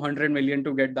 70 to 100 million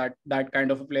to get that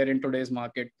kind of a player in today's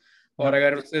market. और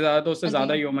अगर उससे ज्यादा तो उससे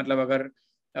ज्यादा ही हो, मतलब अगर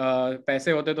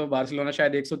पैसे होते तो बार्सिलोना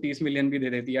शायद 130 मिलियन भी दे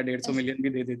देती या 150 मिलियन भी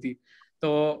दे देती.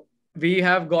 तो we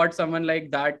have got someone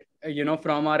like that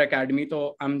from our academy,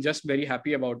 so I'm just very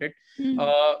happy about it.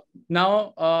 Now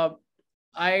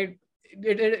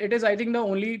it is I think the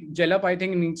only gel up I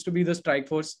think needs to be the strike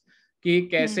force कि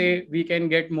कैसे we can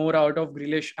get more out of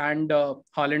Grealish and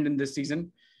Haaland in this season.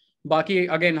 बाकी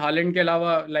again Haaland के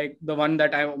अलावा like the one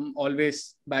that I'm always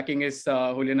backing is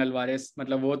Julian Alvarez.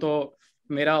 मतलब वो तो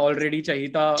मेरा already चाहिए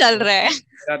था, चल रहा है,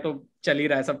 मेरा तो चल ही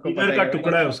रहा है, सबको पता है. जिगर का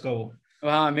टुकड़ा है उसका वो.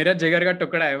 हाँ, मेरा जिगर का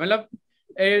टुकड़ा है. मतलब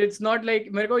it's not like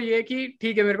मेरे को ये कि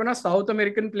ठीक है, मेरे को ना साउथ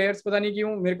अमेरिकन प्लेयर्स पता नहीं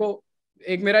क्यों मेरे को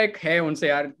मेरा एक है उनसे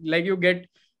यार, like you get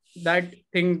that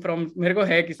thing from, मेरे को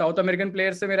है कि साउथ अमेरिकन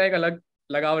प्लेयर्स से मेरा एक अलग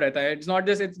लगाव रहता है. It's not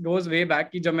just, it goes way back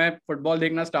कि जब मैं फुटबॉल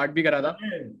देखना स्टार्ट भी करा था.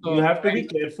 You have to be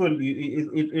careful,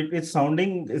 it's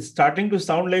starting to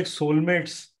sound like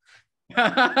soulmates.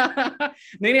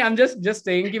 नहीं आई एम जस्ट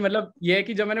सेइंग कि मतलब ये है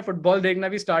कि जब मैंने फुटबॉल देखना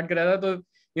भी स्टार्ट करा था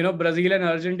तो Brazil and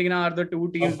Argentina are the two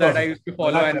teams that I used to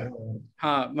follow. And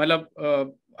हाँ,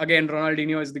 मतलब again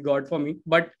Ronaldinho is the God for me.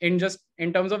 But in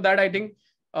terms of that I think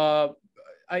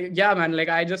yeah man, like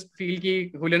I just feel ki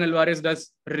Julian Alvarez does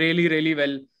really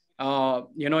well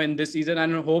in this season,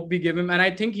 and hope we give him, and I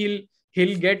think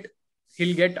he'll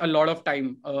get a lot of time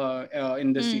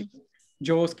in this season.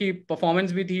 जो उसकी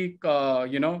performance भी थी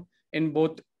in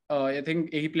both I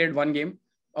think he played one game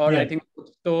और I think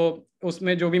तो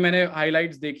उसमें जो भी मैंने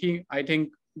highlights देखी, I think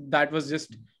that was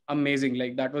just amazing.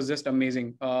 Like that was just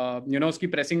amazing. उसकी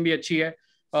pressing भी अच्छी है.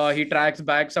 He tracks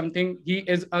back something. He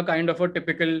is a kind of a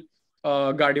typical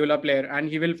Guardiola player, and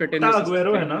he will fit in.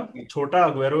 Aguero है ना, छोटा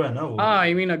Aguero है ना वो. हाँ,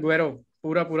 I mean Aguero,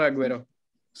 पूरा Aguero.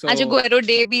 So आज Aguero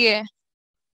Day भी है.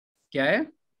 क्या है?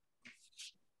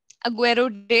 Aguero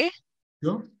Day.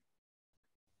 क्यों?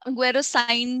 Aguero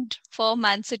signed for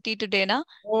Man City today, na?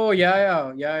 Oh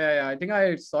yeah. I think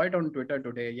I saw it on Twitter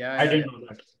today. Yeah. I didn't know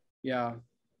that.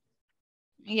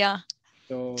 Yeah.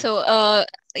 So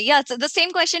the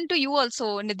same question to you also,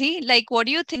 Nidhi. Like, what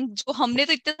do you think? जो हमने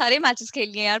तो इतने सारे matches खेल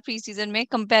लिए यार pre season में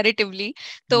comparatively,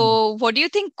 तो what do you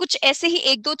think? कुछ ऐसे ही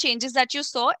एक दो changes that you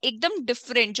saw एकदम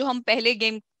different जो हम पहले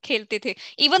गेम खेलते थे,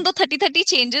 even though 30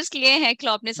 changes किए हैं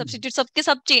क्लॉप ने, substitute सबके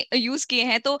सब यूज किए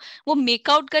हैं, तो वो मेक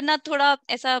आउट करना थोड़ा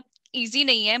ऐसा easy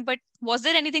नहीं है. But was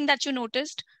there anything that you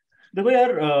noticed? देखो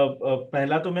यार,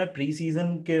 पहला तो मैं प्री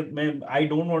सीजन के मैं I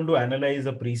don't want to analyse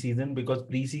a pre season because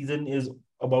pre season is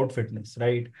about fitness,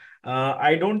 right?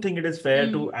 I don't think it is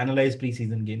fair to analyse pre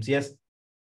season games. Yes,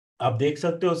 आप देख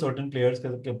सकते हो सर्टेन प्लेयर्स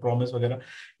के promise वगैरह.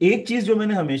 एक चीज जो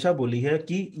मैंने हमेशा बोली है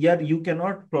कि यार you can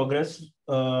not progress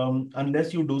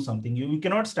unless you do something, you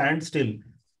can not stand still.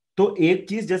 तो एक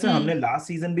चीज जैसे हमने लास्ट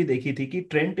सीजन भी देखी थी कि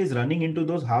Trent is running into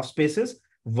those half spaces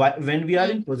when we are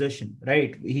in possession,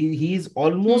 right? He is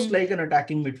almost like an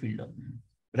attacking midfielder,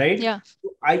 right? Yeah.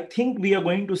 So I think we are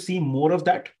going to see more of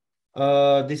that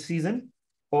this season.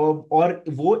 और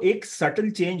वो एक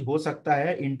subtle change हो सकता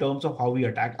है in terms of how we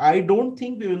attack. I don't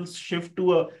think we will shift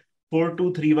to a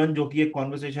 4-2-3-1 जो कि एक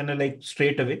conversation है like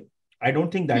straight away. I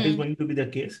don't think that is going to be the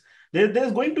case.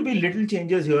 There's going to be little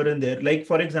changes here and there. Like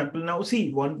for example, now see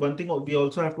one thing we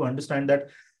also have to understand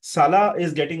that Salah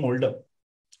is getting older.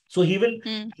 So he will,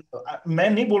 मैं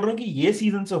नहीं बोल रहा हूँ कि ये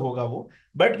season से होगा वो,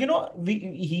 but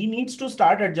he needs to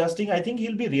start adjusting. I think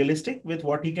he'll be realistic with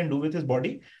what he can do with his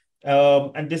body,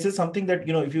 and this is something that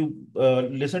if you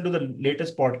listen to the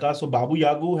latest podcast, so Babu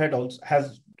Yagu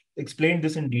has explained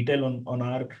this in detail on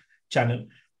our channel.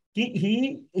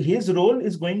 His role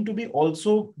is going to be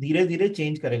also धीरे धीरे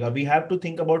change करेगा. We have to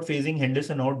think about phasing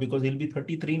Henderson out because he'll be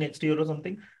 33 next year or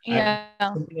something.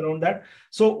 Something around that.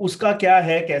 So उसका क्या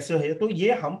है, कैसे है, तो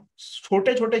ये हम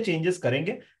छोटे छोटे changes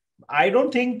करेंगे. I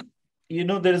don't think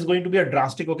there is going to be a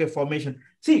drastic formation.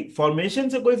 See, formation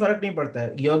से कोई फर्क नहीं पड़ता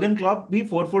है. Jurgen Klopp भी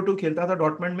 4-4-2 खेलता था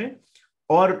डॉर्टमंड में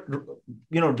or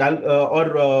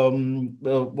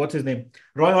what's his name,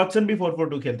 Roy Hodgson भी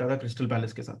 4-4-2 खेलता था क्रिस्टल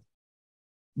पैलेस के साथ.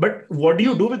 But what do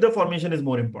you do with the formation is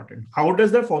more important. How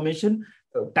does the formation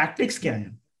tactics क्या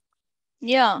है?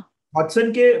 Yeah.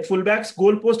 हॉटसन के फुल बैक्स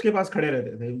गोल पोस्ट के पास खड़े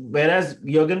रहते थे, whereas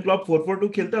Jurgen Klopp 4-4-2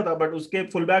 खेलता था, but उसके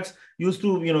full backs used to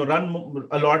run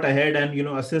a lot ahead and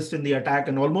assist in the attack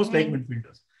and almost like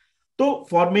midfielders. तो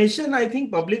formation I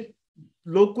think public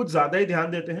लोग कुछ ज्यादा ही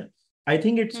ध्यान देते हैं. I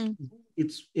think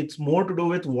it's more to do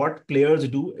with what players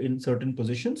do in certain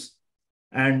positions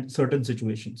and certain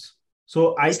situations.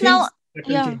 So I think now,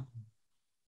 yeah.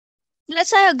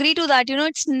 Let's I agree to that.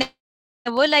 It's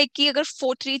never like कि अगर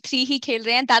 4-3-3 ही खेल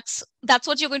रहे हैं, that's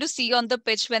what you're going to see on the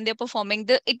pitch when they're performing.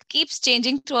 It keeps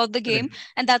changing throughout the game,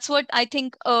 and that's what I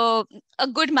think a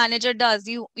good manager does.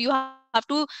 You have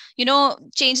to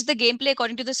change the gameplay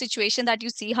according to the situation that you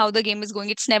see how the game is going.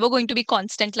 It's never going to be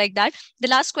constant like that. The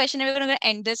last question, and we're going to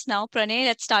end this now. Pranay,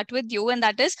 let's start with you, and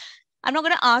that is, I'm not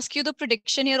going to ask you the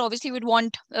prediction here. Obviously, we'd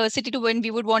want City to win.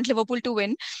 We would want Liverpool to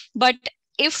win. But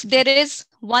if there is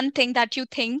one thing that you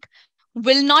think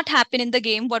will not happen in the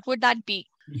game, what would that be?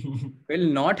 Will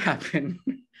not happen.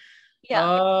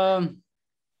 Yeah.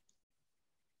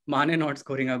 Mane not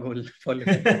scoring a goal for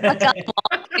Liverpool.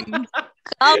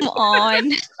 Come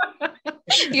on.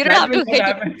 You don't have to hit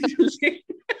it.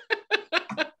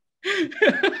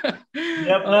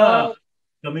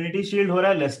 Community shield हो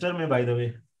रहा है Lester में, by the way,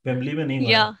 Wembley में नहीं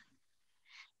हो रहा.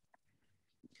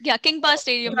 Yeah, King Power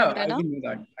Stadium में हो रहा है ना.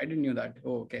 I didn't know that.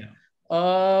 Oh, okay.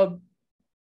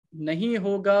 नहीं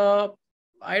होगा.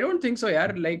 I don't think so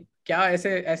यार. Like क्या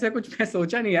ऐसे कुछ मैं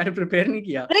सोचा नहीं यार, प्रिपेयर नहीं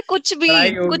किया. अरे कुछ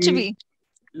भी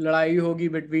लड़ाई होगी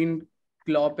between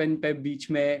Klopp and Pep बीच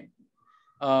में.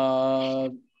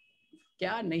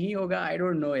 क्या नहीं होगा, I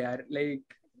don't know यार. Like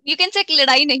you can say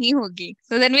लड़ाई नहीं होगी,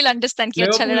 so then we'll understand कि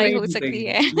अच्छा लड़ाई हो सकती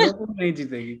है. लिवरपूल नहीं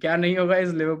जीतेगी. क्या नहीं होगा इस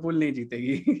लिवरपूल नहीं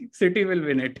जीतेगी. City will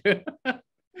win it.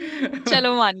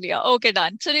 चलो मान लिया. Okay,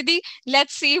 done. So Nidhi,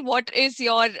 let's see what is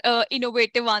your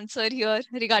innovative answer here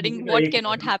regarding what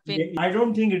cannot happen. I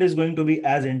don't think it is going to be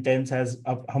as intense as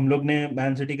अब हम लोग ने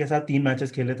man city के साथ 3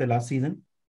 matches खेले थे लास्ट सीजन.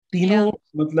 तीनों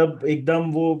मतलब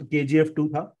एकदम वो KGF 2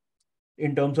 था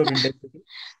in terms of intensity.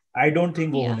 I don't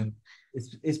think वो होने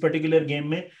इस पर्टिकुलर गेम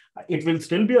में. It will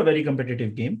still be a very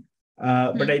competitive game,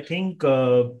 but I think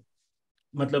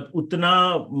मतलब उतना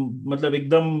मतलब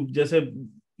एकदम जैसे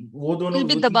वो दोनों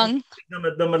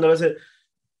एकदम मतलब ऐसे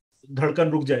धड़कन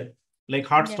रुक जाए, like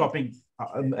heart stopping,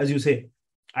 as you say.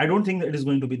 I don't think it is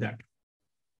going to be that.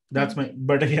 That's my,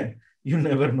 but again, you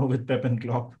never know with Pep and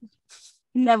Klopp.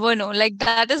 Never know. Like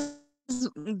that is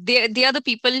they are the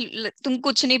people. तुम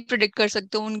कुछ नहीं predict कर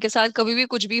सकते हो उनके साथ, कभी भी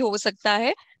कुछ भी हो सकता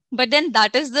है. But then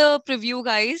that is the preview,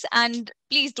 guys, and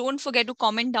please don't forget to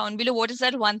comment down below what is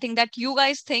that one thing that you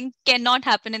guys think cannot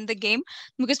happen in the game,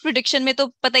 because prediction में तो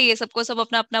पता ही है सबको, सब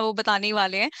अपना अपना वो बताने ही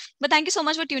वाले हैं. But thank you so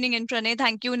much for tuning in, Pranay.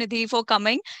 Thank you, Nidhi, for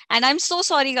coming. And I'm so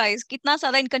sorry, guys. कितना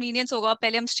ज़्यादा inconvenience होगा.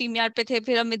 पहले हम StreamYard पे थे,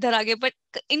 फिर हम इधर आ गए. But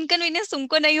inconvenience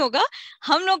तुमको नहीं होगा,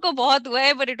 हम लोग को बहुत हुआ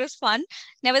है. But it was fun.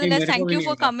 Nevertheless, thank you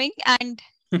for coming. And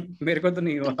मेरे को तो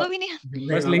नहीं हुआ. तुमको भी नहीं.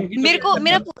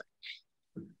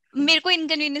 मेरे को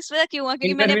इनकन्वीनियंस पता क्यों हुआ,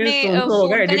 क्योंकि मैंने अपने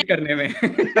होगा एडिट करने में.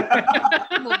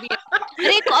 वो भी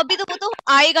अरे अभी तो वो तो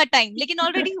आएगा टाइम, लेकिन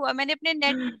ऑलरेडी हुआ. मैंने अपने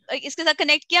नेट इसके साथ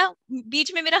कनेक्ट किया,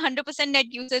 बीच में मेरा 100% नेट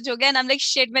यूसेज हो गया, and I am like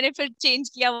shit. मैंने फिर चेंज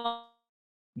किया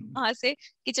वहां से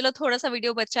कि चलो थोड़ा सा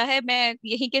वीडियो बचा है, मैं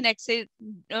यहीं के नेट से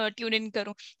ट्यून इन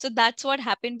करूं. So that's what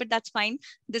happened, but that's fine.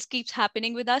 This keeps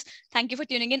happening with us. Thank you for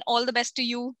tuning in. All the best to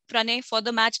you, Pranay, for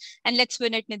the match, and let's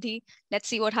win it, Nidhi. Let's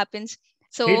see what happens.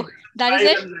 So that is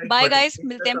it. Bye guys.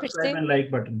 मिलते हैं फिर से.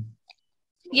 Like button.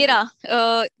 ये रहा.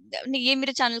 ये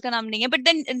मेरे channel का नाम नहीं है, but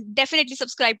then definitely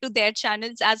subscribe to their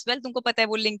channels as well. तुमको पता है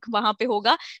वो लिंक वहां पे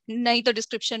होगा, नहीं तो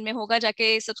डिस्क्रिप्शन में होगा,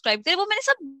 जाके सब्सक्राइब करें. वो मैंने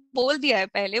सब बोल दिया है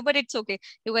पहले, but it's okay.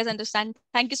 You guys understand.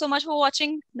 Thank you so much for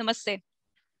watching. Namaste.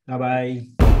 Bye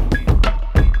bye.